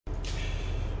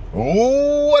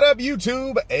What up,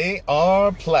 YouTube?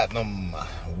 Arplatinum.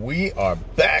 We are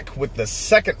back with the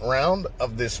second round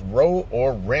of this row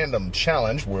or random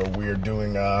challenge where we're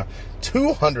doing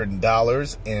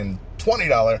 $200 in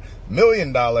 $20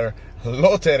 million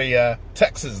Loteria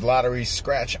Texas Lottery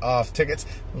scratch-off tickets.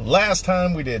 Last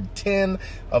time we did 10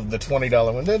 of the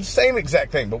 $20 ones. The same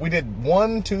exact thing, but we did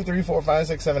 1, 2, 3, 4, 5,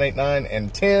 6, 7, 8, 9,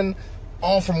 and 10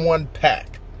 all from one pack.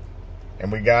 And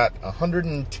we got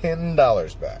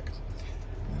 $110 back.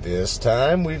 This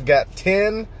time we've got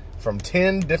 10 from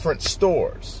 10 different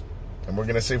stores. And we're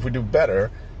going to see if we do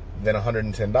better than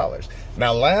 $110.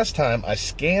 Now, last time I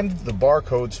scanned the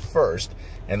barcodes first,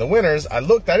 and the winners, I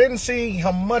didn't see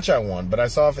how much I won, but I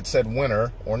saw if it said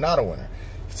winner or not a winner.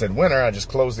 If it said winner, I just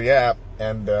closed the app,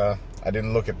 and I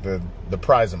didn't look at the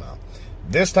prize amount.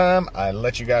 This time, I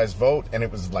let you guys vote, and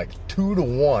it was like 2 to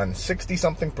 1,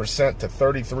 60-something% to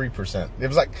 33%. It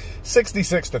was like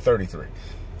 66 to 33. It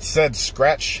said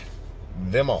scratch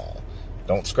them all.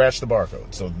 Don't scratch the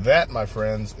barcode. So that, my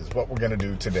friends, is what we're going to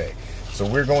do today. So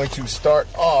we're going to start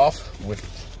off with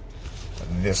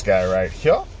this guy right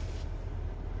here.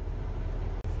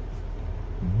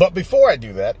 But before I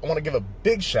do that, I want to give a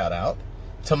big shout out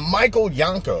to Michael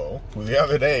Yanko, who the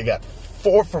other day got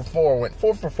 4 for 4, went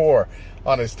 4 for 4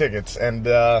 on his tickets, and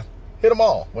hit them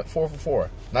all, went 4 for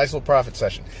 4. Nice little profit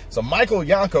session. So Michael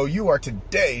Yanko, you are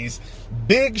today's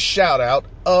big shout out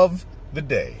of the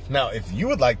day. Now, if you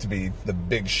would like to be the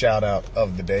big shout out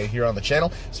of the day here on the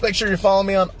channel, just make sure you follow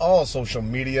me on all social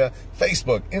media,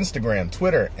 Facebook, Instagram,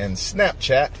 Twitter, and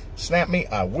Snapchat. Snap me,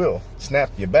 I will snap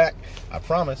you back. I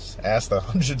promise. Ask the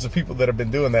hundreds of people that have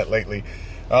been doing that lately.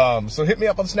 So hit me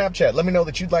up on Snapchat. Let me know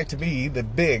that you'd like to be the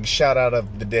big shout out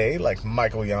of the day like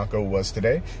Michael Yanko was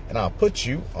today, and I'll put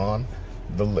you on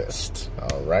the list.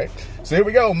 All right. So here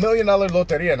we go. $1 Million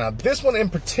Loteria. Now, this one in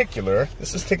particular,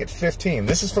 this is ticket 15.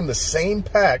 This is from the same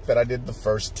pack that I did the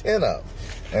first 10 of.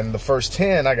 And the first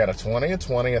 10, I got a 20, a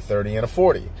 20, a 30, and a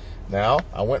 40. Now,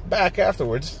 I went back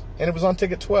afterwards, and it was on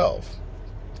ticket 12.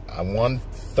 I won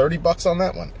 30 bucks on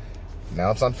that one.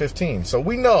 Now it's on 15. So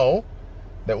we know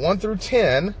that 1 through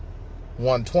 10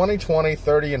 won 20, 20,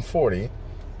 30, and 40.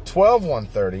 12 won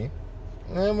 30.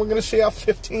 And we're going to see how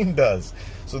 15 does.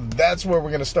 So that's where we're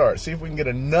going to start. See if we can get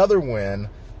another win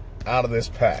out of this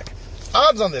pack.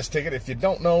 Odds on this ticket, if you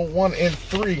don't know, 1 in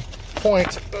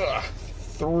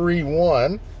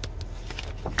 3.31.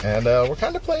 And we're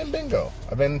kind of playing bingo.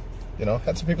 I've been,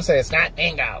 had some people say it's not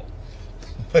bingo.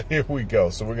 But here we go.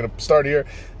 So we're going to start here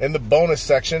in the bonus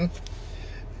section.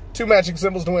 2 matching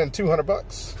symbols to win 200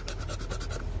 bucks.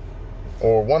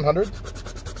 Or 100.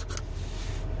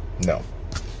 No.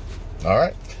 All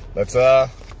right. Let's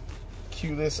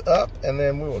cue this up, and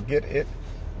then we will get it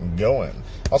going.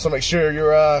 Also, make sure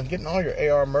you're getting all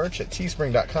your AR merch at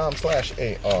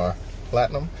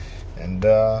teespring.com/ARplatinum. And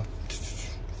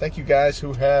thank you guys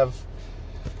who have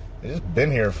just been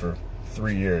here for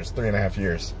 3.5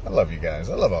 years. I love you guys.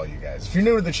 I love all you guys. If you're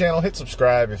new to the channel, hit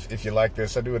subscribe if you like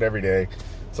this. I do it every day.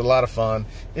 It's a lot of fun.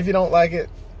 If you don't like it,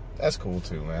 that's cool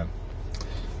too, man.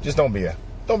 Just don't be a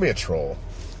troll.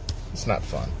 It's not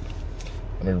fun.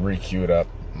 Let me re-cue it up.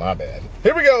 My bad.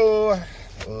 Here we go.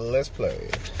 Let's play.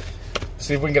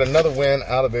 See if we can get another win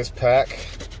out of this pack.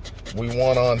 We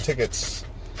won on tickets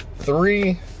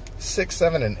 3, 6,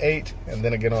 7, and 8, and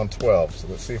then again on 12. So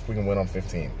let's see if we can win on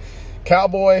 15.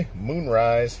 Cowboy,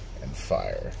 Moonrise, and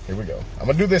Fire. Here we go. I'm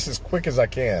going to do this as quick as I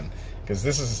can because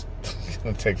this is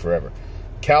going to take forever.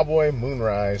 Cowboy,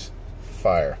 Moonrise,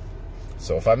 Fire.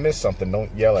 So if I miss something,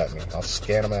 don't yell at me. I'll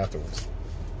scan them afterwards.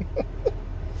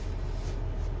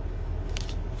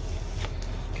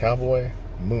 Cowboy,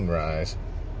 Moonrise,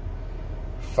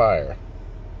 Fire.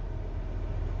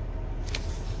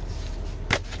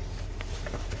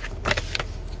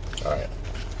 All right.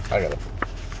 I got it.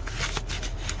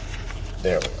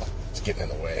 There we go. It's getting in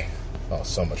the way. Oh,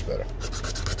 so much better.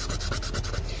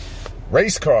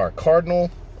 Race car,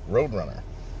 Cardinal, Roadrunner.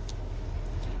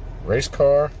 Race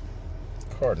car,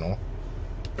 Cardinal,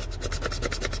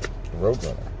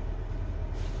 Roadrunner.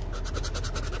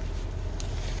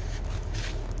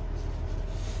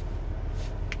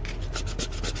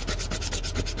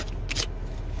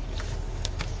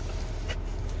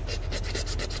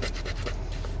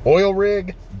 Oil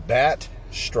rig, bat,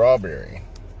 strawberry.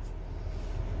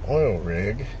 Oil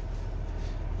rig,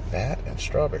 bat, and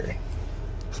strawberry.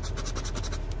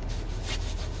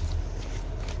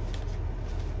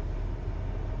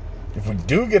 If we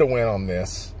do get a win on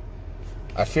this,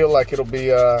 I feel like it'll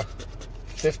be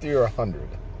 50 or 100.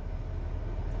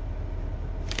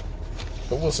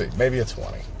 But we'll see. Maybe a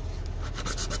 20.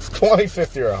 20,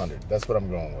 50, or 100. That's what I'm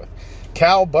going with.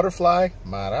 Cow, butterfly,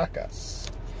 maracas.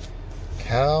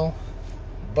 Cow,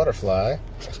 butterfly,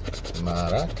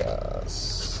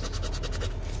 maracas.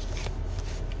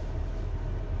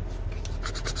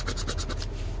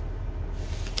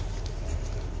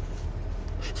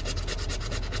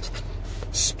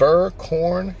 Spur,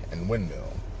 corn, and windmill.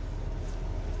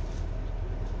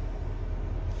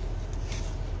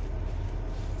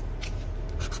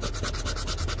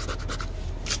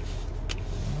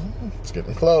 It's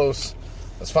getting close.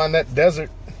 Let's find that desert.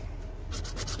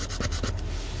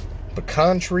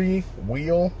 Pecan tree,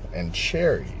 wheel, and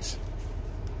cherries.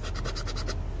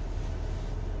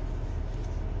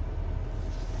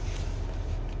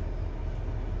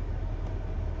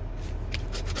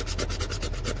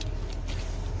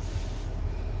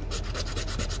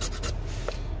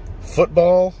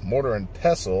 Football, mortar and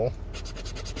pestle,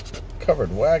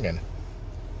 covered wagon.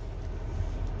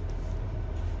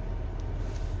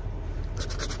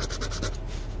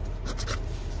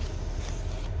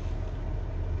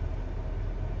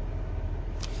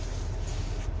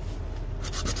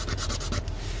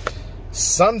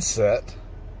 Sunset,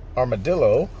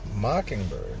 armadillo,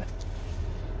 mockingbird.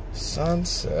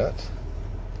 Sunset,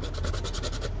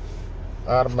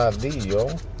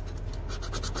 armadillo,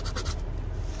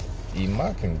 y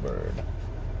mockingbird.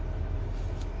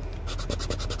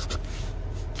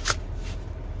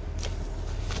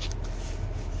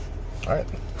 All right.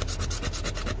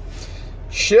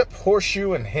 Ship,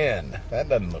 horseshoe, and hen. That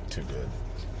doesn't look too good.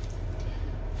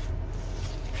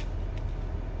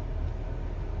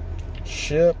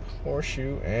 Ship,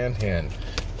 horseshoe, and hen.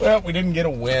 Well, we didn't get a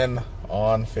win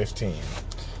on 15.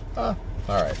 All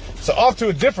right. So off to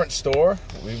a different store.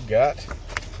 We've got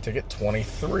ticket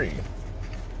 23.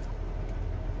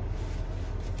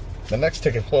 The next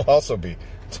ticket will also be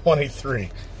 23.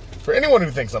 For anyone who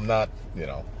thinks I'm not,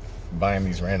 buying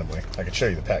these randomly, I could show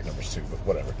you the pack numbers too, but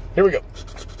whatever. Here we go.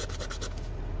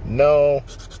 No.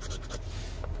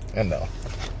 And no.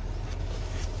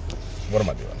 What am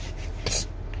I doing?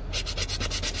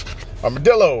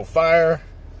 Armadillo, fire,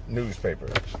 newspaper.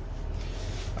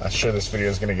 I'm sure this video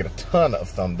is going to get a ton of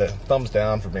thumbs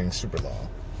down for being super long.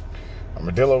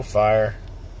 Armadillo, fire,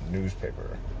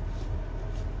 newspaper.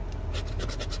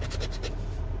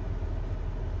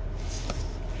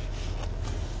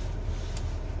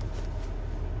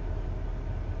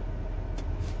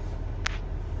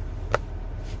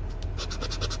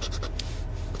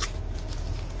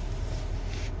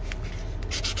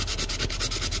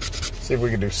 See if we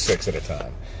can do 6 at a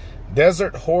time.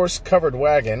 Desert, horse, covered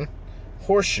wagon,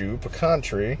 horseshoe, pecan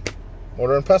tree,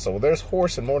 mortar and pestle. Well, there's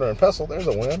horse and mortar and pestle. There's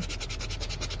a win.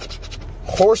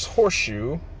 Horse,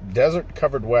 horseshoe, desert,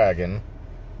 covered wagon,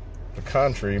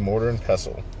 pecan tree, mortar and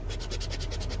pestle.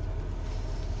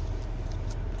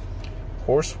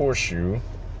 Horse, horseshoe,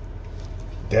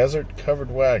 desert,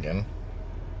 covered wagon,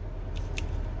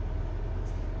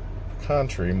 pecan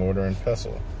tree, mortar and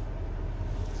pestle.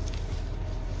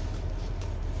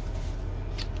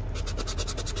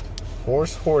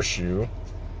 Horse, horseshoe,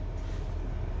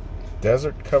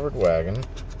 desert covered wagon,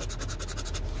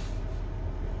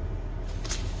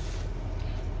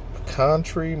 pecan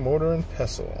tree, mortar and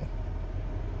pestle.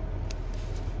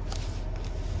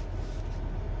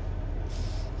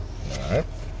 Alright.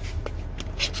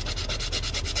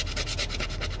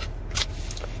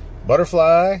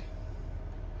 Butterfly,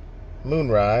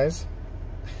 moonrise.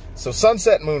 So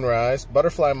sunset, moonrise,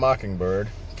 butterfly, mockingbird,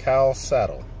 cow,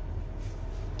 saddle.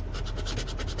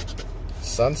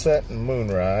 Sunset and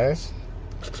moonrise.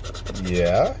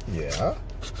 Yeah.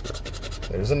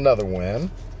 There's another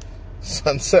win.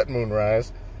 Sunset,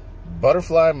 moonrise.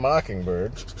 Butterfly,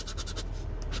 mockingbird.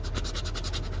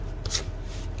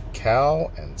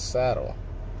 Cow and saddle.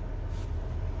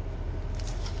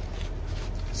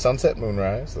 Sunset,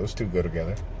 moonrise. Those two go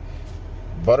together.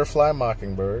 Butterfly,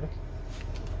 mockingbird.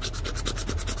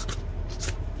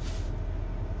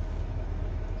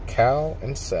 Cow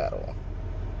and saddle.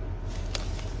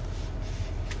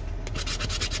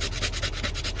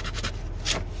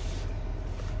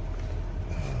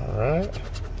 Alright.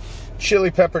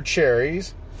 Chili pepper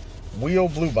cherries, wheel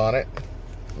bluebonnet,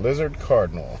 lizard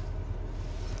cardinal.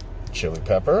 Chili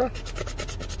pepper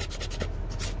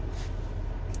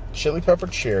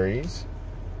cherries,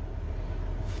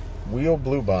 wheel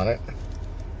bluebonnet.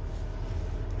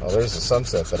 Oh, there's the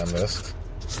sunset that I missed.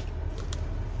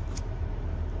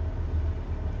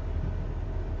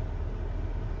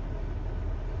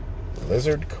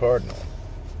 Lizard cardinal.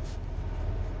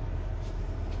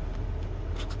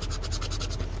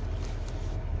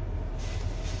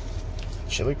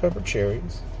 Chili pepper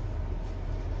cherries.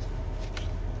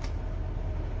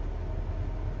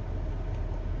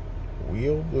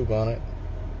 Wheel, Bluebonnet,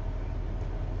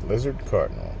 Lizard,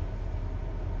 Cardinal.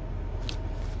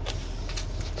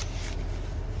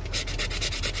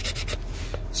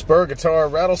 Spur, Guitar,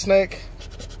 Rattlesnake.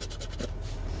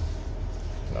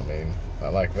 I mean, I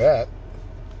like that.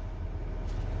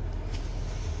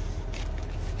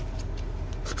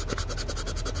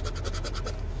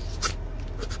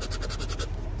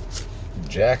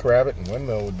 Jackrabbit and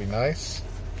Windmill would be nice.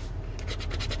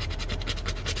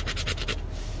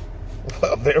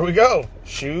 Well, there we go.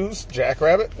 Shoes,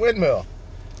 Jackrabbit, Windmill.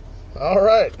 All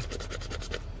right.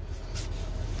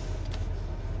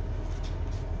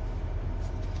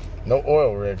 No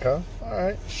oil rig, huh? All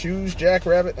right. Shoes,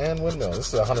 Jackrabbit, and Windmill.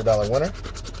 This is a $100 winner.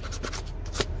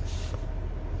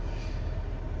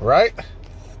 Right?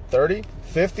 30,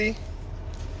 50,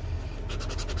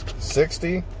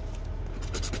 60,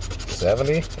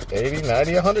 70, 80,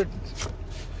 90, 100.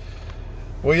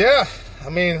 Well, yeah. I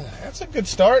mean, that's a good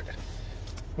start.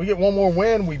 We get one more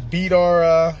win. We beat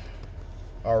our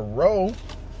row.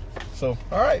 So,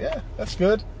 all right, yeah, that's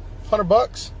good. $100.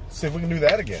 Let's see if we can do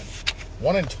that again.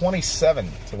 1 in 27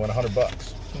 to win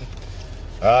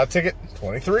 $100. Ticket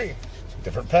 23.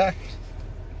 Different pack.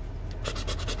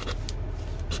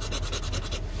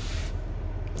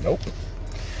 Nope.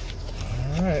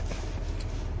 All right.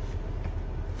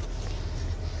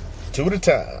 2 at a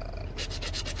time.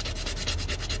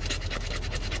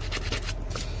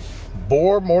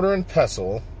 Boar, Mortar, and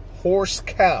Pestle, Horse,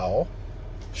 Cow,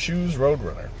 Shoes,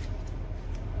 Roadrunner.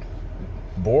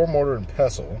 Boar, Mortar, and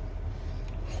Pestle,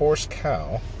 Horse,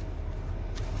 Cow,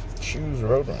 Shoes,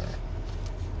 Roadrunner.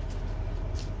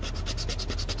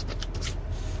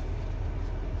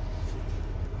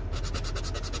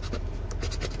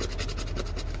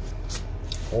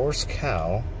 Horse,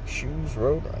 Cow, Shoes,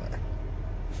 Roadrunner.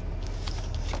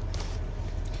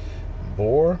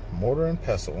 Boar, Mortar, and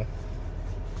Pestle,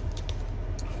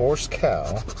 Horse,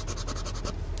 Cow,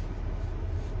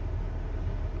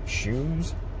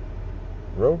 Shoes,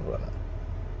 Roadrunner.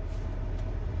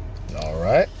 All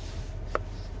right.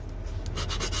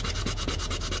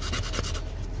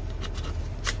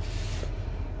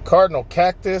 Cardinal,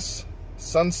 Cactus,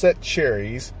 Sunset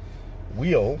Cherries,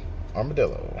 Wheel,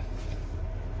 Armadillo.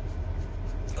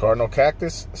 Cardinal,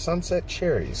 Cactus, Sunset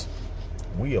Cherries,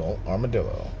 Wheel,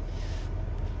 Armadillo.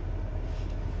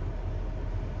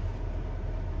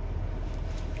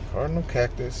 Cardinal,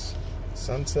 Cactus,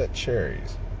 Sunset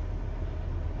Cherries,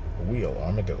 Wheel,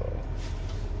 Armadillo.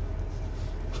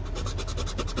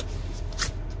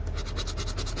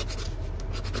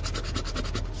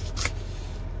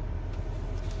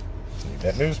 Need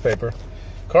that newspaper.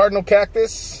 Cardinal,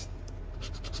 Cactus,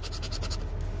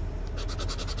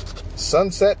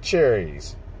 Sunset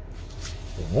Cherries,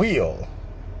 Wheel,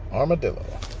 Armadillo.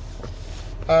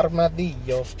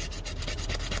 Armadillo.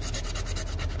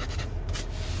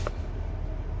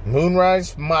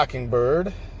 Moonrise,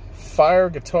 Mockingbird,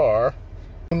 Fire, Guitar.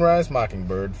 Moonrise,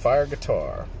 Mockingbird, Fire,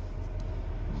 Guitar.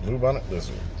 Bluebonnet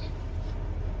Lizard.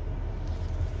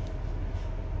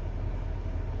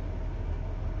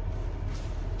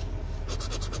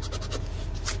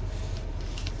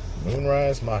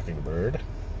 Moonrise, Mockingbird,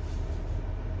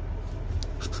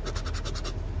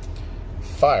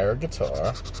 Fire,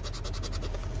 Guitar.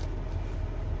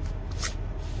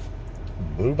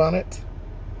 Bluebonnet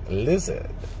Lizard.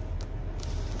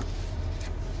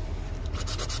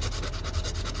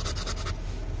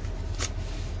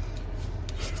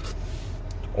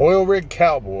 Oil Rig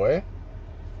Cowboy,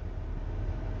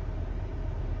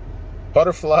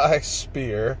 Butterfly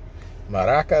Spear,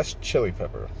 Maracas Chili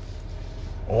Pepper.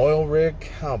 Oil Rig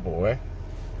Cowboy,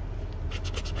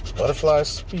 Butterfly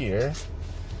Spear,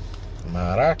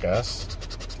 Maracas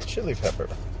Chili Pepper.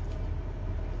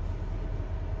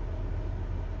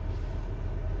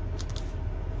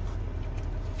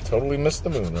 Totally missed the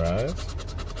Moonrise.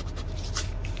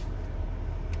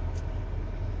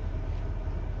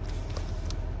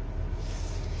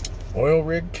 Oil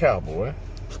Rig Cowboy,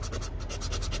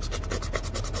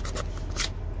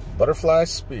 Butterfly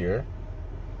Spear,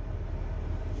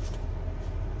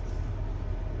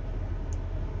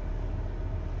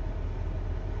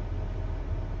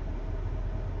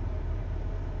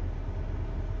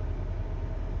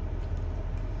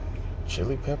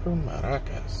 Chili Pepper,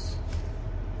 Maracas.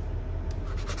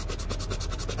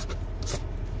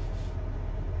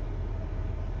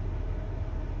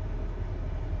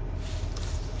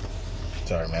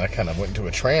 Sorry, man, I kind of went into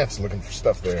a trance looking for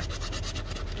stuff there.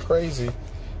 Crazy.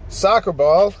 Soccer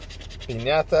ball,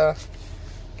 piñata,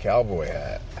 cowboy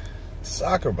hat.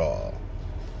 Soccer ball,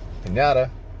 piñata,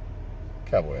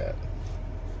 cowboy hat.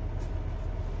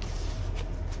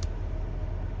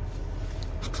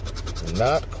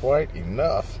 Not quite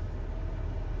enough.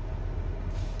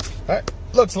 All right,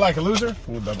 looks like a loser.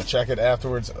 We'll double check it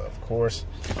afterwards, of course.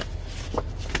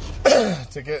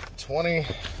 Ticket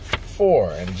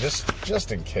 24, and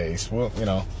just in case, well, you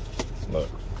know, look,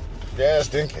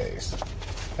 just in case.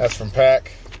 That's from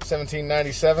pack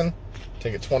 1797,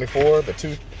 ticket 24. The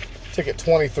two ticket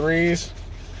 23s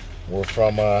were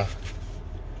from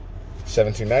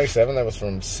 1797. That was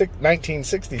from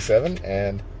 1967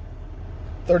 and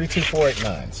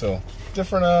 32489. So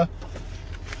different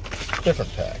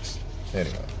packs.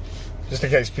 Anyway, just in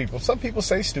case some people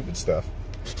say stupid stuff.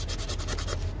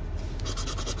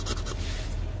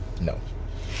 No. All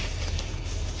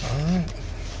right.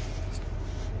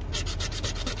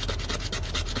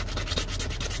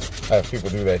 I have people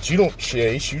do that. You don't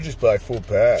chase, you just buy full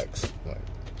packs. Like,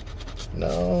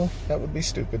 no, that would be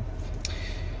stupid.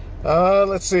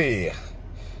 Let's see.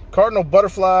 Cardinal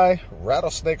Butterfly,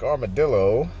 Rattlesnake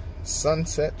Armadillo,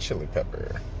 Sunset Chili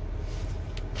Pepper.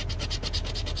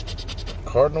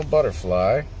 Cardinal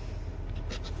Butterfly.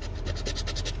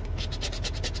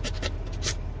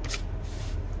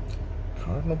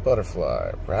 Cardinal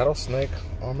Butterfly, Rattlesnake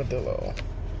Armadillo.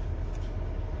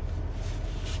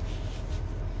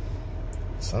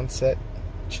 Sunset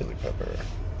Chili Pepper.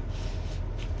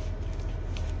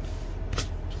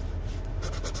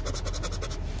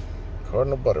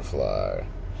 Cardinal Butterfly,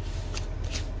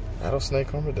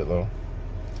 Rattlesnake Armadillo,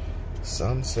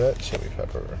 Sunset Chili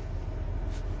Pepper.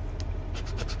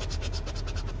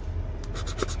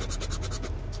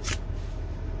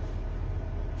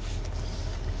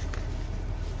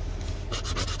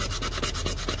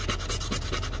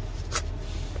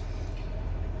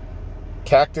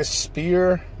 Cactus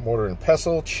Spear, Mortar and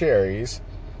Pestle, Cherries,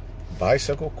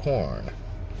 Bicycle Corn.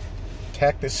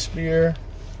 Cactus Spear,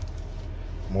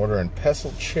 Mortar and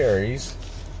Pestle, Cherries,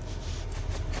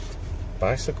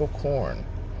 Bicycle Corn.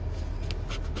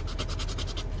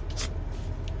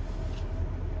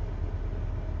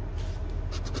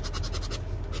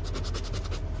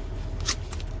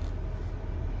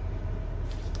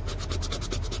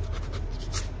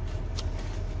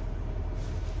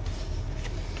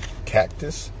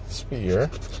 Cactus Spear.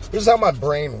 Here's how my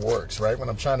brain works, right? When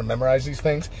I'm trying to memorize these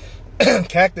things.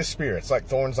 Cactus Spear, it's like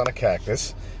thorns on a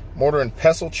cactus. Mortar and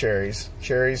Pestle, Cherries.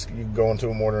 Cherries, you go into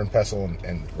a mortar and pestle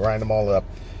and grind them all up.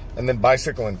 And then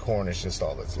Bicycle and Corn is just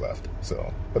all that's left.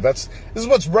 So, but this is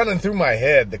what's running through my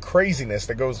head, the craziness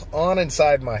that goes on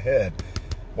inside my head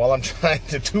while I'm trying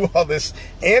to do all this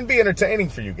and be entertaining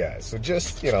for you guys. So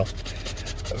just, you know,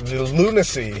 the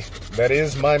lunacy that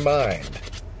is my mind.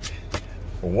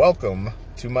 Welcome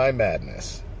to my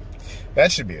madness.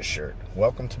 That should be a shirt.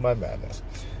 Welcome to my madness.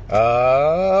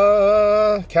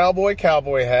 Cowboy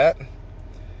hat.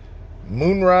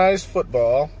 Moonrise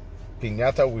football.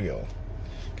 Piñata wheel.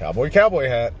 Cowboy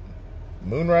hat.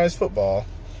 Moonrise football.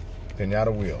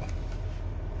 Piñata wheel.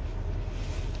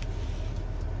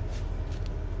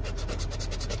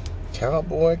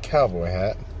 Cowboy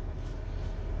hat.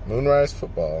 Moonrise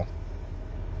football.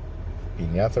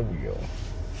 Piñata wheel.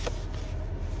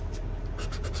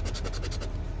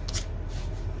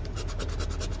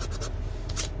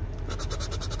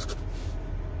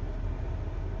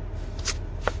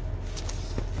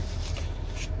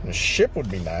 A ship would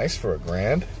be nice for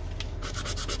 $1,000.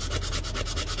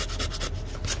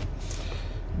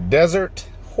 Desert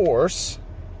Horse,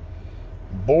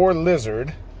 Boar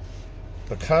Lizard,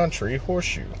 Pecan Tree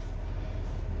Horseshoe.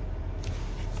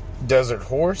 Desert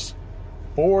Horse,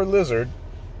 Boar Lizard,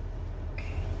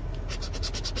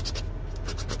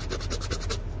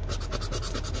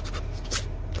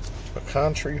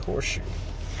 Pecan Tree Horseshoe.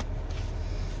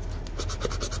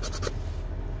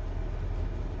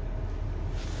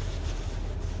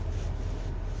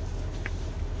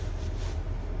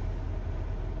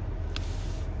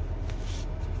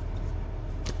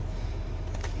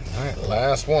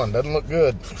 Last one, doesn't look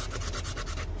good.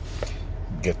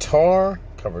 Guitar,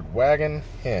 Covered Wagon,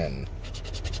 Hen.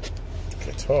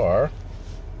 Guitar.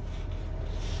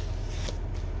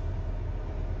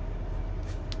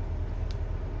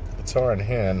 Guitar and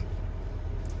Hen.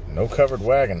 No Covered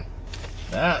Wagon.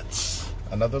 That's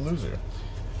another loser.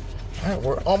 All right,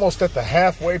 we're almost at the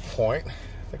halfway point. I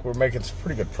think we're making some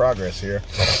pretty good progress here.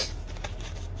 Let's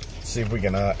see if we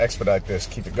can expedite this,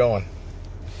 keep it going.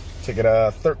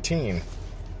 Ticket 13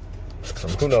 from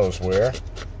who knows where.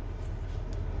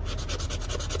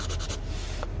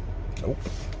 Nope.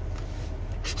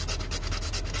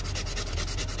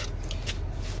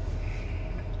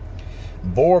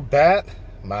 Boar Bat,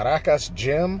 Maracas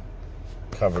Gem,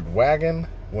 Covered Wagon,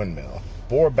 Windmill.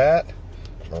 Boar Bat,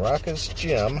 Maracas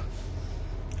Gem,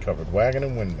 Covered Wagon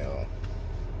and Windmill.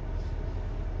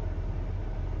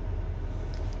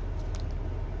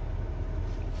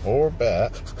 or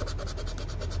bat.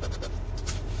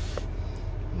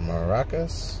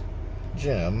 Maracas,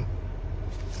 gem,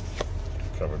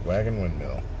 covered wagon,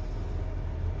 windmill.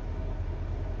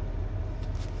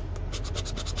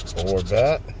 Or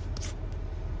bat,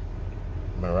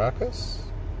 maracas,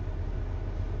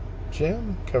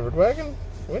 gem, covered wagon,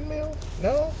 windmill.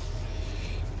 No.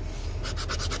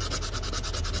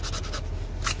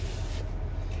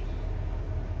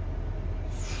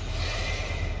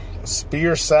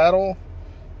 Spear saddle,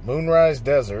 Moonrise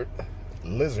Desert,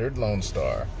 Lizard, Lone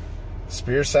Star.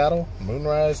 Spear saddle,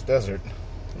 Moonrise Desert,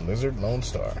 Lizard, Lone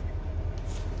Star.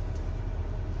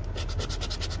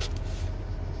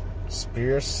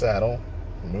 Spear saddle,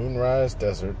 Moonrise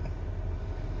Desert,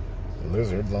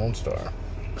 Lizard, Lone Star.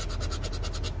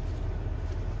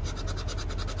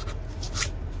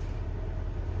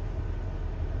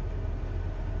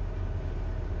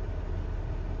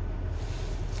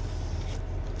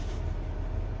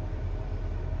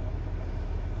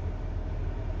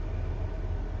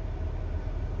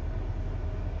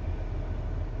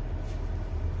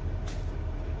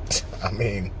 I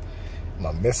mean, am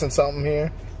I missing something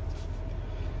here?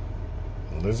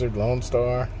 Lizard, Lone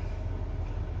Star,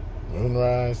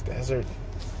 Moonrise, Desert.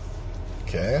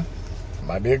 Okay.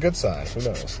 Might be a good sign. Who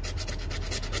knows?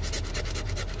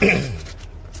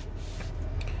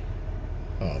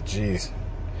 Oh, geez.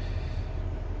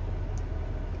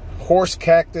 Horse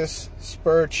Cactus,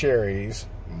 Spur Cherries,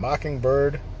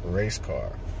 Mockingbird, Race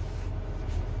Car.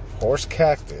 Horse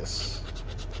Cactus,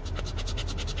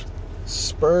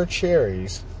 Spur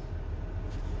Cherries,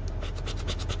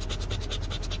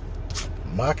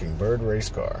 Mockingbird, Race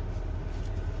Car.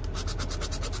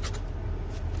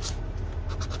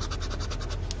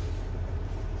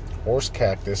 Horse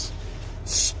Cactus,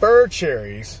 Spur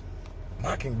Cherries,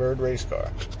 Mockingbird, Race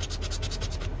Car.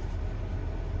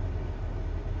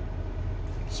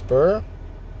 Spur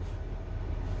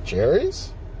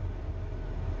Cherries,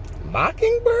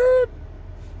 Mockingbird.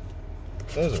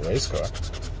 There's a race car.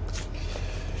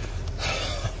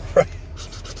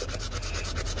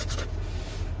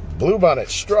 Bluebonnet,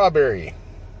 Strawberry,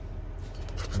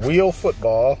 Wheel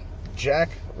Football, Jack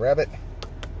Rabbit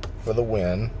for the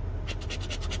win.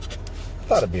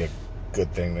 Thought it'd be a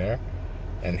good thing there.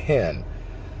 And Hen.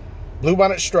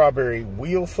 Bluebonnet, Strawberry,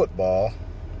 Wheel Football,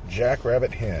 Jack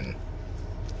Rabbit, Hen.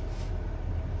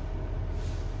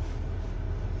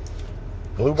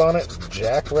 Bluebonnet,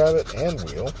 Jack Rabbit, and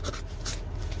Wheel.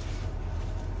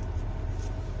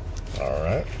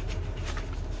 Alright.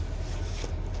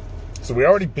 So we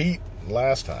already beat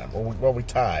last time. Well, we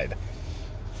tied.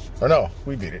 Or no,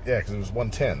 we beat it. Yeah, because it was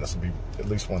 110. This will be at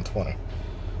least 120.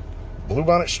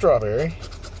 Bluebonnet, Strawberry.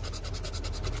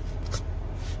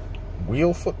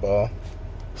 Wheel Football.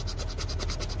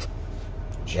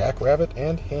 Jack Rabbit,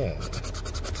 and Hen.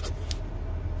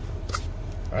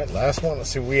 Alright, last one.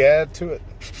 Let's see what we add to it.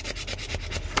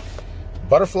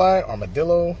 Butterfly,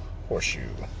 Armadillo, Horseshoe.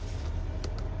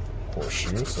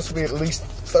 Horseshoes. This will be at least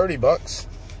 30 bucks.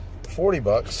 40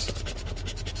 bucks.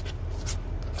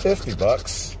 50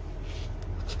 bucks.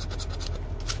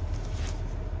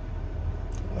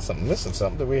 Unless I'm missing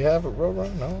something. Do we have a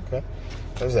Roadrunner? No? Okay.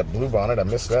 There's that Bluebonnet. I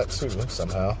missed that too,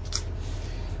 somehow.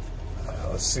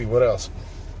 Let's see what else.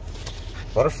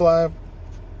 Butterfly,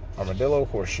 Armadillo,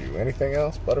 Horseshoe. Anything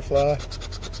else? Butterfly,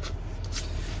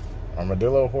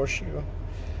 Armadillo, Horseshoe.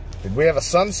 Did we have a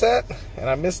sunset and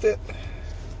I missed it?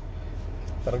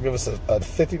 That'll give us a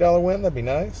 $50 win. That'd be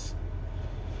nice.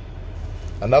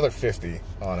 Another 50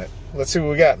 on it. Let's see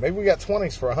what we got. Maybe we got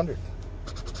 20s for 100.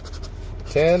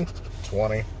 10,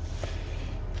 20,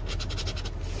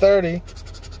 30,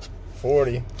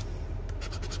 40,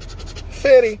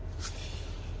 50.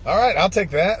 All right, I'll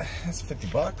take that. That's 50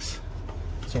 bucks.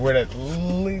 So we're at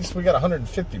least, we got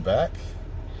 150 back.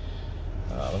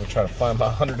 Let me try to find my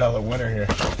 $100 winner here.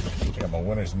 I got my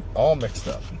winners all mixed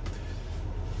up.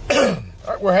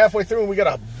 All right, we're halfway through and we got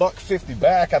a $1.50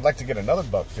 back. I'd like to get another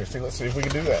 $1.50. Let's see if we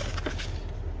can do that.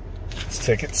 It's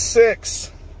ticket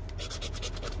 6.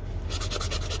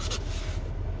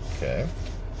 Okay.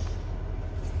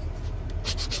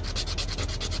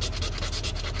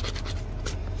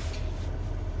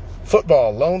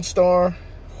 Football, Lone Star,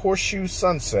 Horseshoe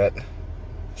Sunset,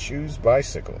 Choose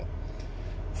Bicycle.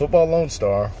 Football, Lone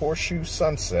Star, Horseshoe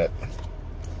Sunset,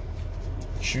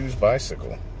 Choose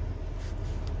Bicycle.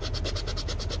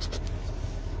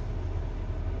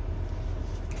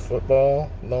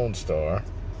 Football, Lone Star,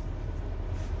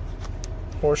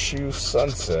 Horseshoe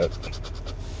Sunset,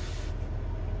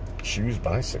 Choose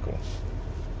Bicycle.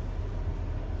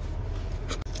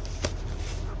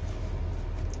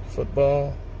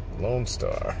 Football, Lone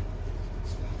Star,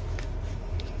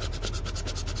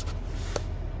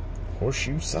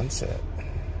 Horseshoe Sunset.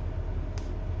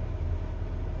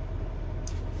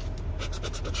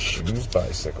 Shoes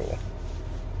Bicycle.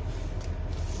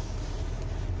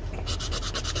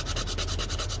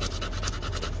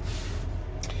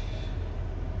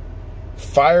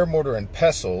 Fire, Mortar, and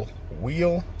Pestle,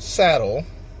 Wheel, Saddle,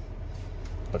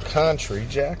 Pecan Tree,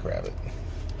 Jackrabbit.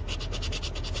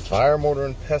 Fire, Mortar,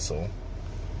 and Pestle,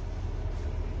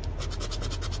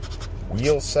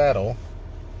 Wheel, Saddle,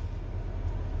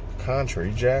 Pecan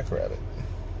Tree, Jackrabbit.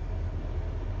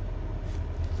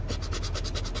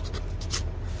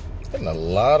 Getting a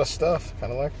lot of stuff,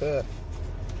 kind of like that.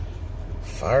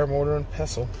 Fire, Mortar, and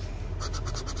Pestle.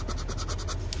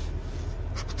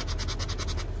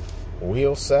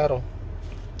 Wheel, Saddle,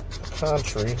 Pecan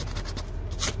Tree,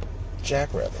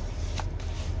 Jackrabbit.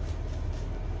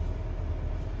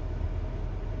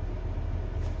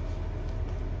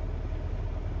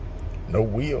 No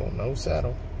wheel, no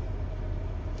saddle.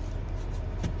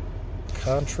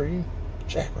 Pecan Tree,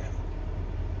 Jackrabbit.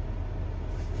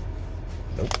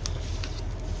 Nope.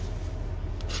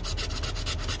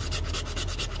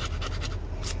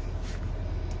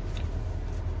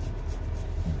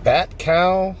 Bat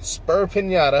Cow, Spur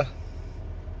Pinata,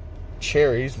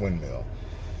 Cherries Windmill.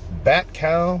 Bat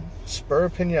Cow, Spur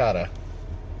Pinata,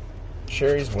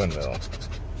 Cherries Windmill.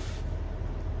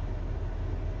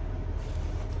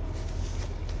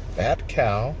 Bat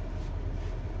Cow,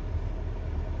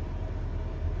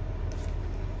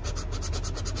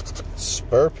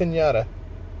 Spur Pinata,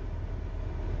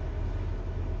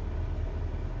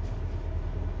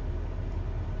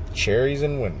 Cherries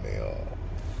and Windmill.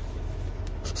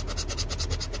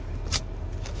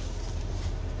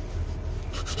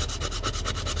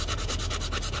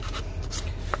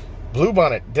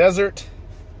 Bluebonnet Desert,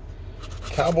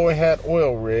 Cowboy Hat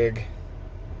Oil Rig,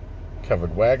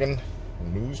 Covered Wagon,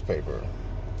 Newspaper.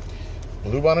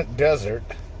 Bluebonnet Desert,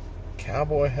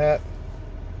 Cowboy Hat,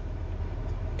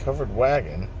 Covered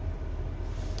Wagon,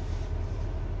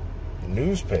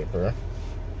 Newspaper,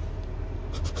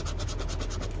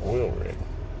 Oil Rig.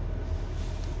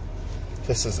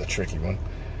 This is a tricky one.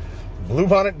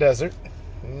 Bluebonnet Desert.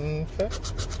 Okay.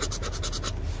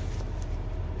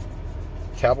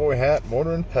 Cowboy Hat,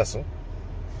 Mortar and Pestle,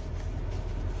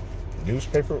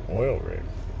 Newspaper, Oil Rig.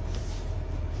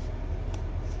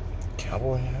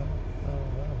 Cowboy Hat,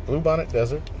 Bluebonnet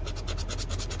Desert,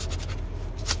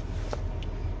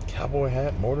 Cowboy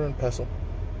Hat, Mortar and Pestle,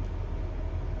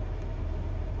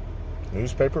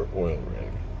 Newspaper, Oil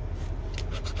Rig.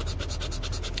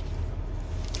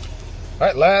 All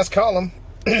right, last column.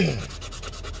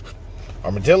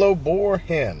 Armadillo, Boar,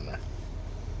 Hen.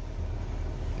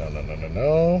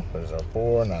 No. There's our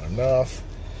boar, not enough.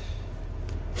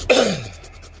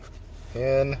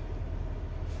 Hen.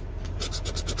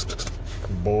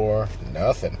 Boar,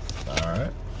 nothing. All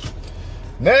right.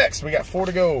 Next, we got 4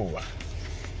 to go.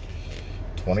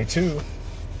 22.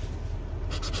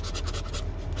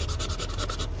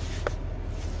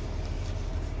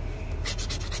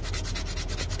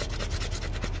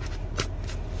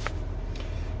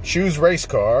 Shoes Race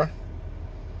Car,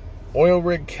 Oil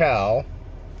Rig Cow,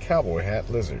 Cowboy Hat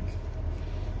Lizard.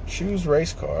 Shoes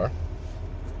Race Car,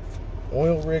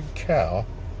 Oil Rig Cow,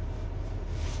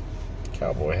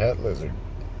 Cowboy Hat Lizard.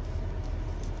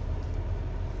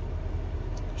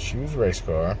 Shoes Race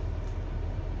Car,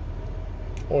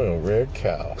 Oil Rig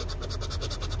Cow,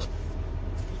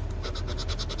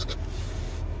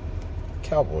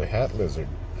 Cowboy Hat Lizard.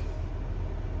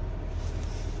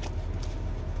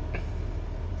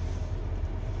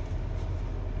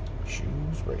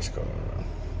 Shoes Race Car,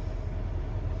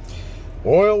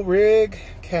 Oil Rig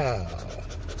Cow,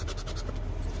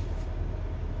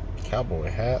 Cowboy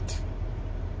Hat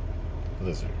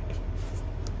Lizard.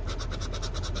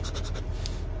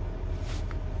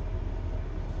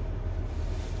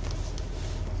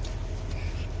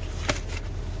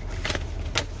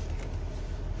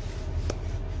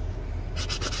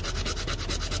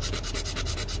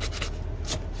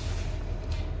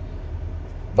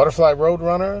 Butterfly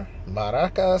Roadrunner,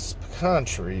 Maracas Pecan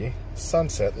Tree,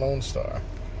 Sunset Lone Star.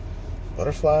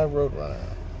 Butterfly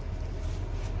Roadrunner,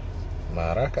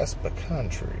 Maracas Pecan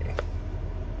Tree,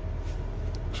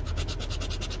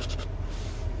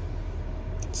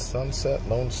 Sunset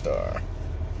Lone Star.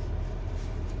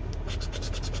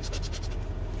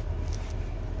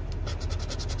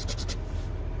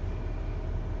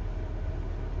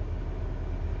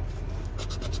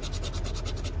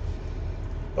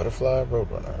 Butterfly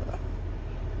Roadrunner,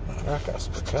 Maracas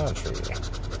Pecan Tree.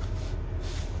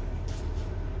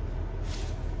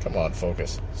 Come on,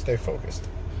 focus. Stay focused.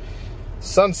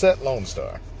 Sunset Lone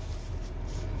Star.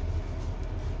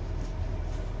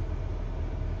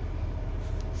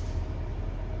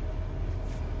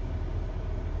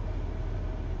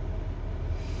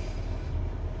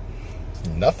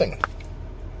 Nothing.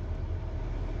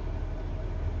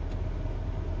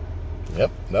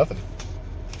 Yep, nothing.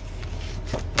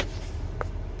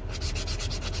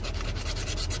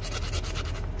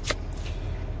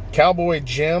 Cowboy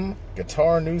Jim,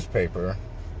 guitar newspaper,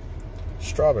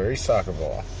 strawberry soccer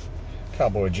ball.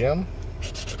 Cowboy Jim,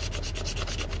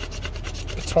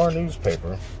 guitar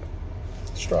newspaper,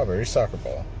 strawberry soccer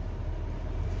ball.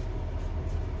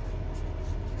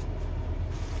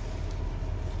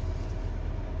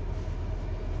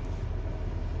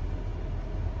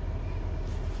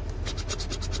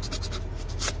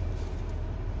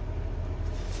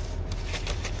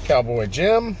 Cowboy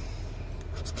Jim,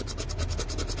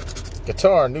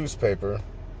 guitar newspaper,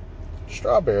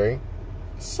 strawberry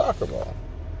soccer ball.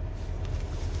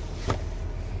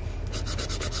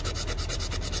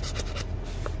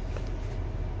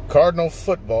 Cardinal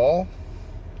football,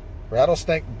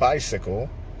 rattlesnake bicycle,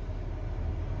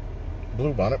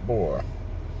 bluebonnet boar.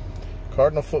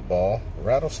 Cardinal football,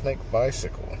 rattlesnake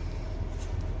bicycle,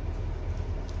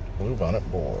 bluebonnet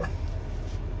boar.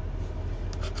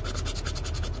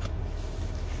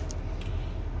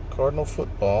 Cardinal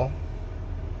football,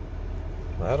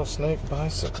 rattlesnake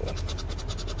bicycle,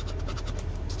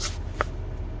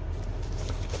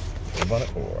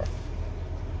 bluebonnet boar.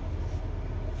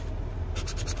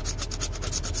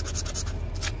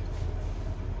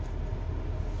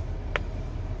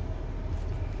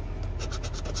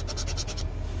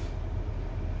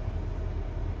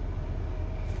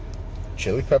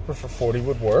 Chili pepper for 40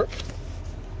 would work.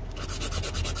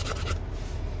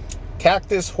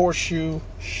 Cactus horseshoe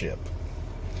ship.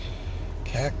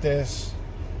 Cactus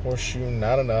horseshoe,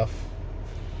 not enough.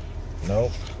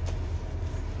 Nope.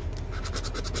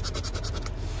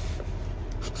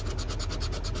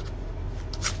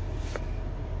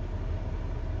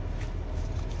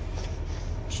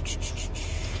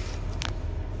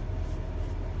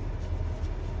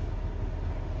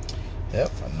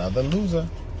 Yep, another loser.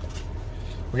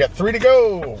 We got 3 to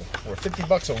go. We're 50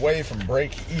 bucks away from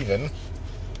break even.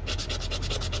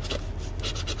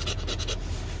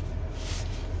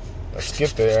 Let's get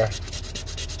there.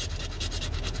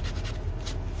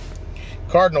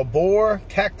 Cardinal boar,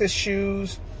 cactus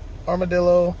shoes,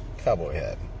 armadillo, cowboy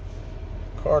hat.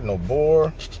 Cardinal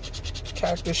boar,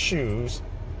 cactus shoes,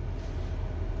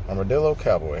 armadillo,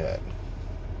 cowboy hat.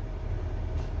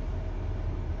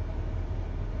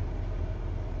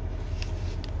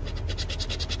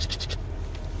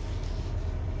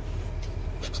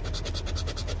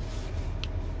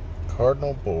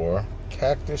 Cardinal boar,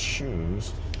 cactus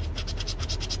shoes,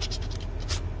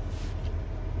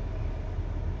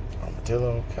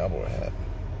 armadillo, cowboy hat.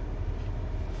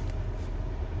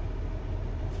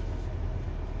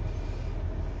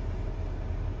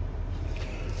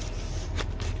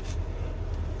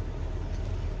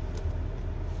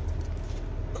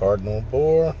 Cardinal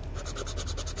boar,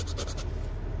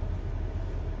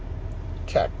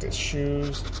 cactus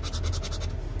shoes,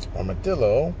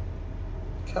 armadillo,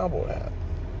 cowboy hat.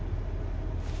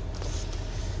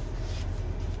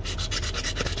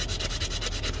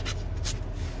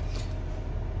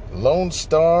 Lone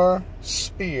Star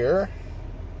spear,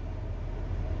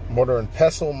 mortar and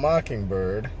pestle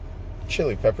mockingbird,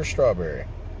 chili pepper strawberry.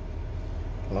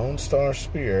 Lone Star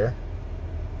spear,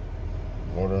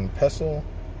 mortar and pestle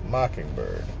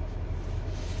mockingbird.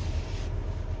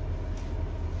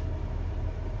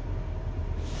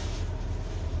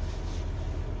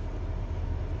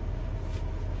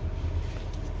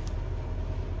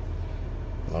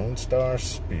 Lone Star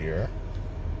spear,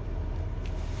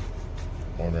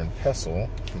 mortar and pestle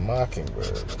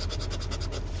mockingbird,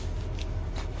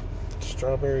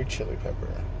 strawberry chili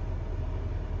pepper.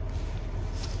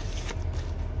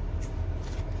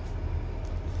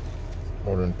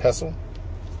 Mortar and pestle.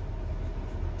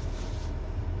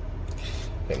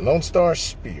 Okay, Lone Star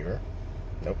spear.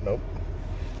 Nope, nope.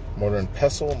 Mortar and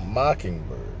pestle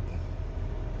mockingbird,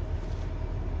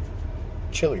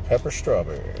 chili pepper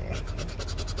strawberry.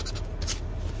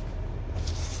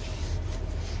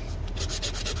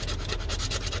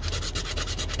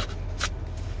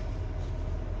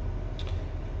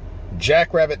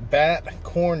 Jackrabbit bat,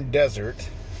 corn desert,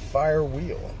 fire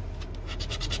wheel.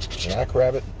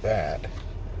 Jackrabbit bat,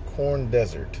 corn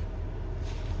desert,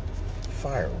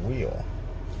 fire wheel.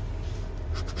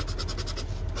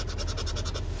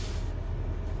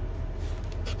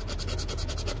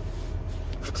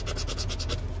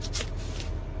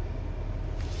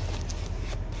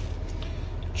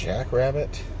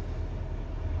 Jackrabbit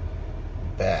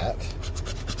bat,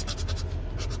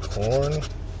 corn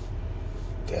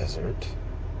desert,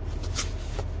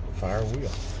 fire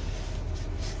wheel.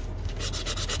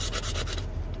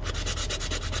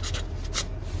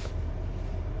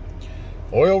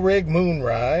 Oil rig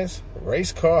moonrise,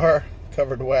 race car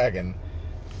covered wagon,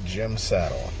 Jim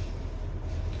Saddle.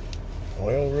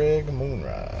 Oil rig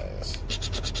moonrise.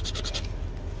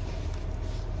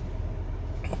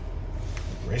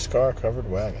 Race car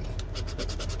covered wagon,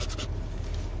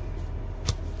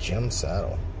 Jim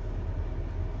Saddle.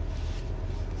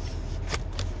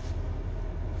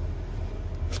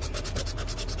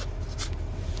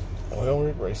 Oil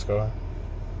rig race car.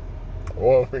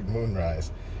 Oil rig moonrise.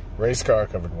 Race car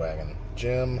covered wagon,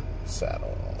 Jim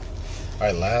Saddle.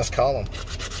 Alright, last column.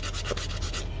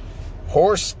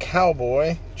 Horse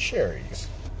cowboy cherries.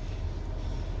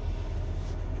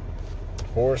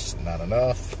 Horse, not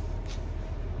enough.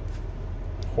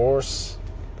 Horse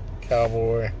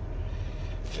cowboy,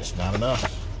 just not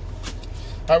enough.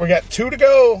 Alright, we got 2 to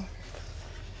go.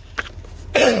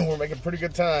 We're making pretty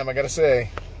good time, I gotta say.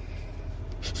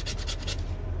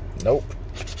 Nope.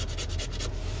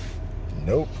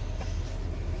 Nope.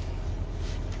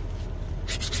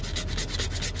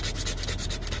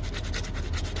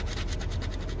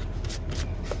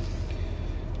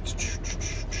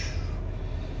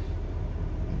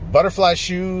 Butterfly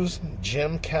shoes,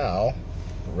 Jim Cow,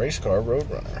 race car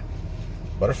Roadrunner.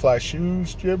 Butterfly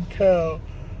shoes, Jim Cow,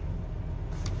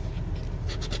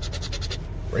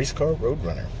 race car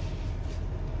Roadrunner.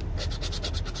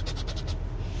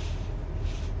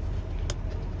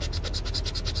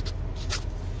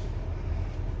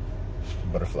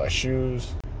 Butterfly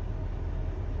shoes,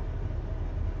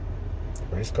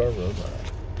 race car Roadrunner.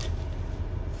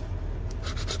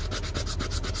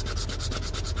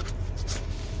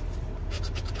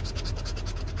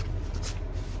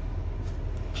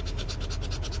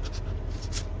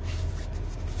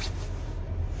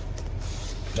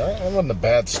 All right, that wasn't a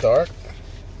bad start.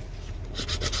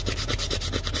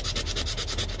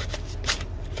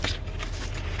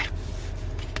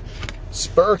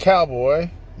 Spur Cowboy,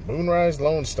 Moonrise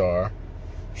Lone Star,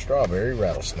 Strawberry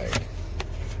Rattlesnake.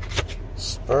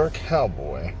 Spur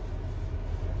Cowboy,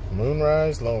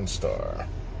 Moonrise Lone Star,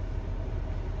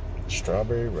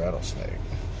 Strawberry Rattlesnake.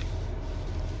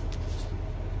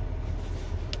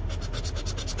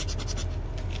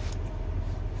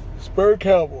 Spur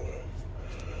Cowboy,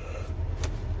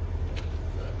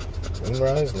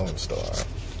 Moonrise Lone Star,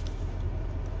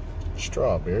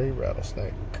 Strawberry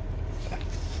Rattlesnake.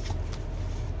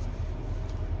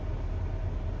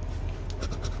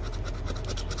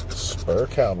 Spur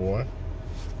Cowboy,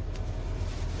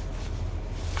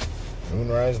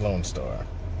 Moonrise Lone Star,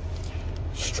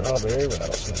 Strawberry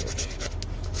Rattlesnake.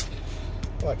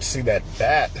 I'd like to see that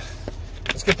bat.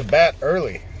 Let's get the bat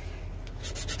early.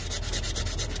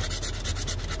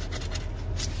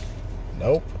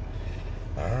 Nope.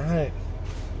 Alright.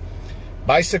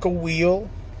 Bicycle wheel,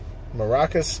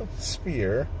 maracas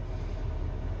spear,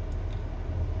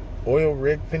 oil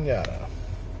rig pinata.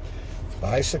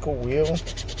 Bicycle wheel,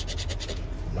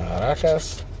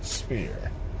 maracas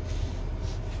spear,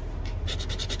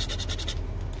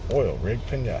 oil rig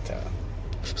pinata.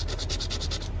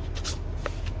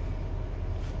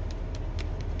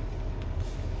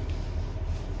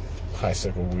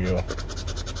 Bicycle wheel,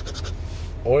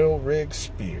 oil rig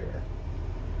spear,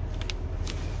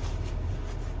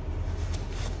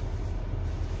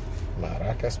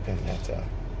 maracas pinata.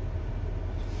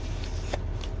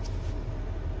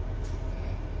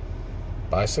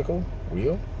 Bicycle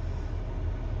wheel,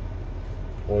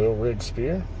 oil rig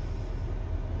spear,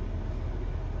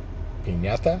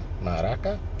 piñata,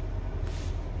 maraca,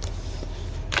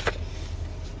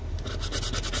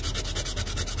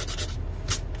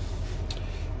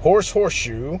 horse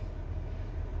horseshoe,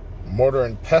 mortar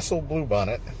and pestle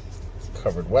bluebonnet,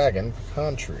 covered wagon,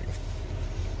 pecan tree.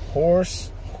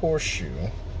 Horse horseshoe,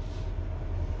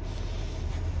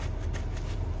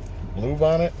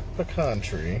 bluebonnet, pecan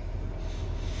tree.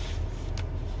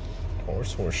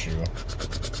 Horse horseshoe,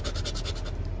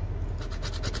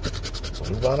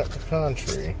 bluebonnet, pecan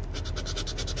tree,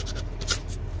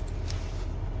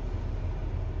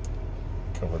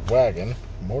 covered wagon,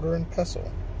 mortar and pestle.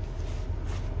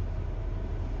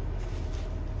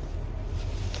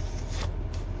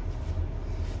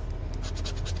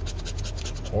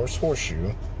 Horse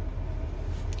horseshoe,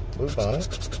 bluebonnet.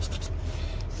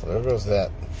 Well, there goes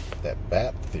that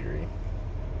bat theory.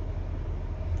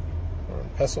 Mortar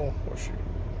and pestle, horseshoe,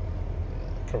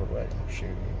 covered wagon,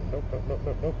 shoe. Nope, nope, nope,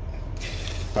 nope, nope.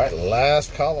 All right,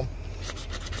 last column.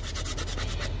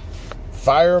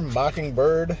 Fire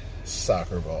Mockingbird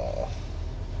soccer ball.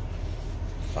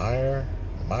 Fire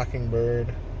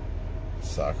Mockingbird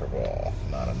soccer ball.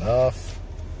 Not enough.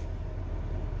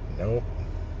 Nope.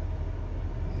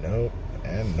 Nope.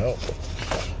 And nope.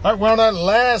 All right, we're on our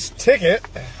last ticket.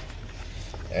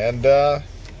 And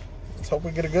let's hope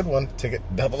we get a good one. Ticket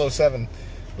 007.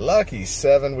 Lucky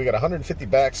 7. We got 150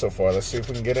 back so far. Let's see if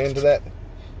we can get into that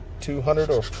 200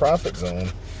 or profit zone.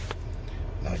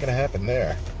 Not going to happen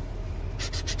there.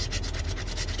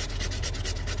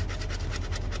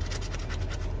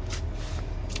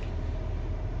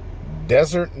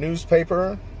 Desert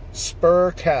Newspaper,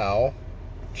 Spur Cow,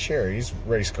 Cherries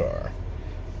Race Car.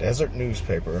 Desert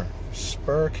Newspaper,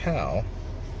 Spur Cow,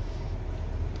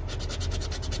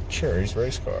 Cherries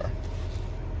Race Car.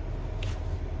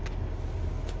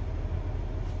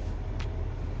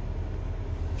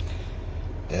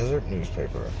 Desert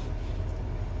Newspaper,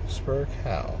 Spur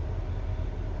Cow,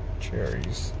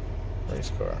 Cherries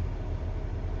Race Car.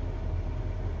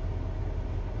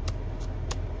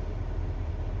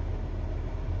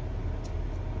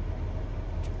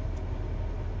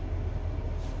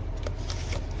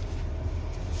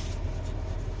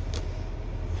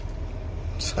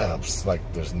 Sounds like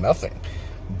there's nothing.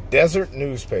 Desert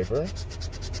Newspaper,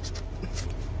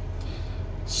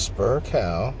 Spur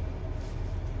Cow,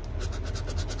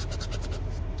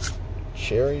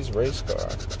 Cherries Race Car.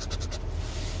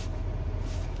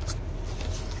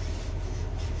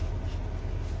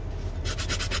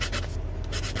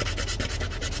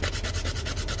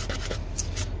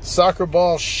 Soccer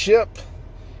Ball Ship,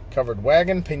 Covered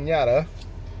Wagon Pinata,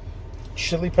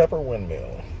 Chili Pepper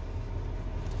Windmill.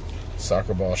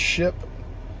 Soccer Ball Ship,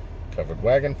 Covered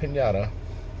Wagon Pinata,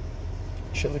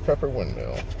 Chili Pepper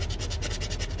Windmill.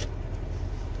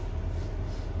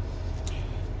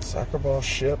 Soccer Ball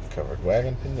Ship, Covered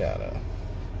Wagon Pinata.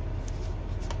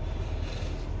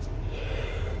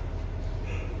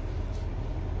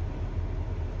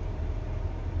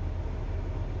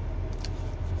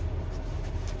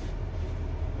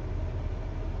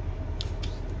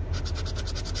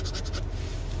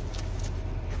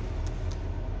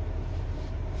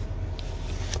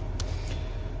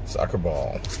 Soccer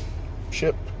Ball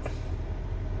Ship,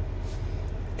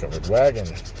 Covered Wagon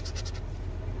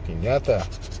Pinata,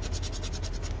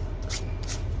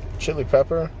 Chili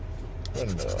Pepper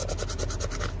Windmill.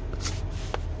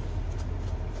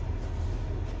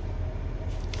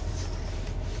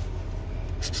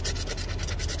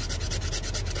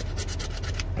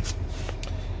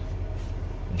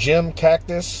 Gem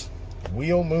Cactus,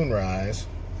 Wheel Moonrise,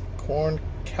 Corn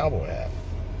Cowboy Hat.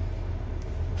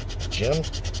 Gem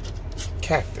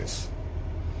Cactus,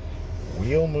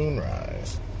 Wheel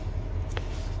Moonrise.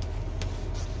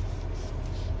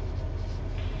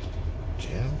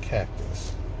 Gem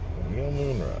Cactus, Wheel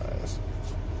Moonrise,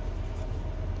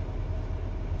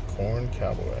 Corn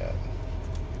Cowboy Hat.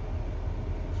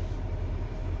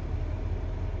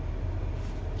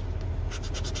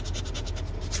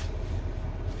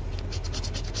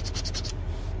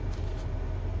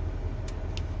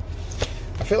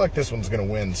 I feel like this one's going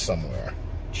to win somewhere.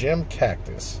 Gem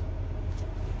Cactus.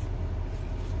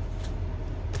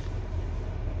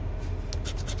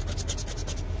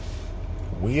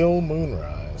 Wheel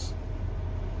Moonrise.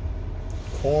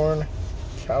 Corn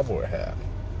Cowboy Hat.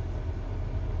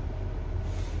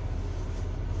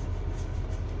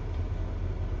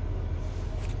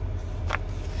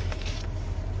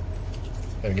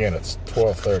 And again, it's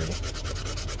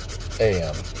 12:30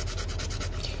 a.m.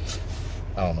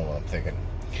 I don't know what I'm thinking.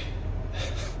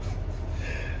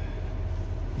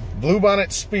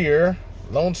 Bluebonnet Spear,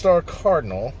 Lone Star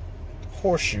Cardinal,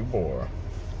 Horseshoe Boar.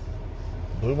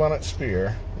 Bluebonnet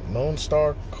Spear, Lone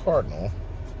Star Cardinal,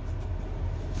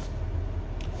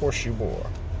 Horseshoe Boar.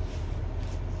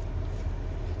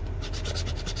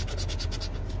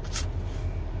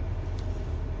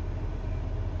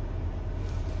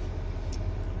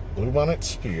 Bluebonnet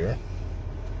Spear,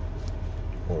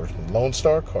 or Lone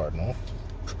Star Cardinal,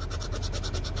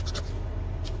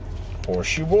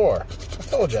 Horseshoe Boar.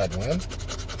 I told you I'd win.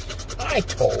 I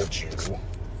told you.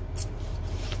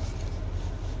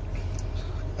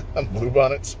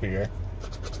 Bluebonnet Spear,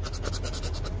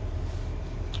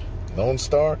 Lone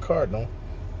Star Cardinal,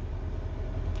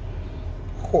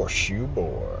 Horseshoe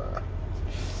Boar.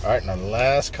 Alright, now the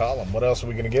last column. What else are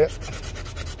we going to get?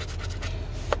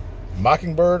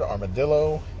 Mockingbird,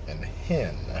 Armadillo, and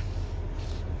Hen.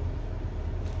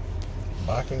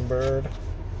 Mockingbird,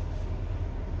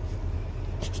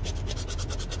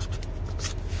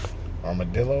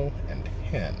 Armadillo, and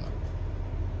Hen.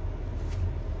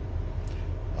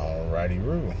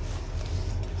 Alrighty-roo.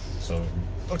 So,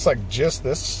 looks like just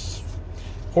this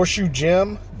Horseshoe,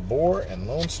 Gem, Boar, and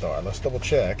Lone Star. Let's double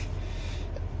check.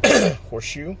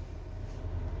 Horseshoe,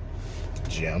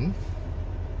 Gem,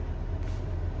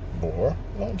 Boar,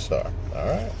 Lone Star.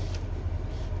 Alright.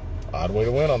 Odd way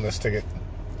to win on this ticket.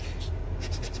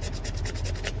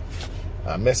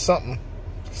 I missed something.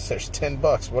 There's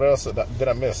 $10. What else did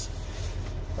I miss?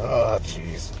 Oh,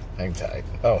 jeez. Hang tight.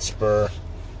 Oh, Spur.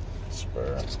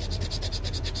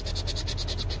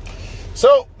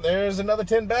 So, there's another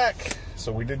 10 back.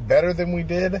 So we did better than we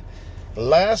did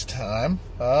last time.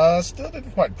 Still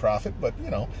didn't quite profit, but, you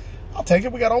know, I'll take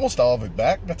it. We got almost all of it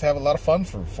back. Got to have a lot of fun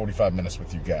for 45 minutes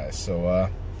with you guys. So,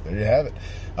 there you have it.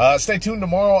 Stay tuned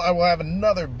tomorrow. I will have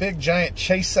another big, giant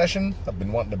chase session. I've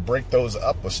been wanting to break those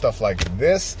up with stuff like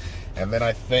this. And then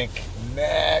I think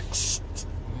next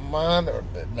month, or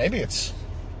maybe it's,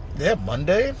 yeah,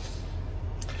 Monday,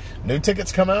 new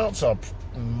tickets come out. So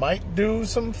I might do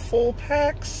some full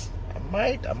packs. I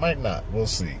might not. We'll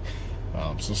see.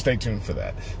 So stay tuned for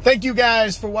that. Thank you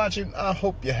guys for watching. I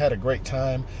hope you had a great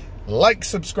time. Like,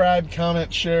 subscribe,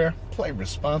 comment, share, play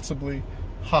responsibly.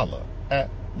 Holla at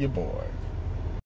your boy.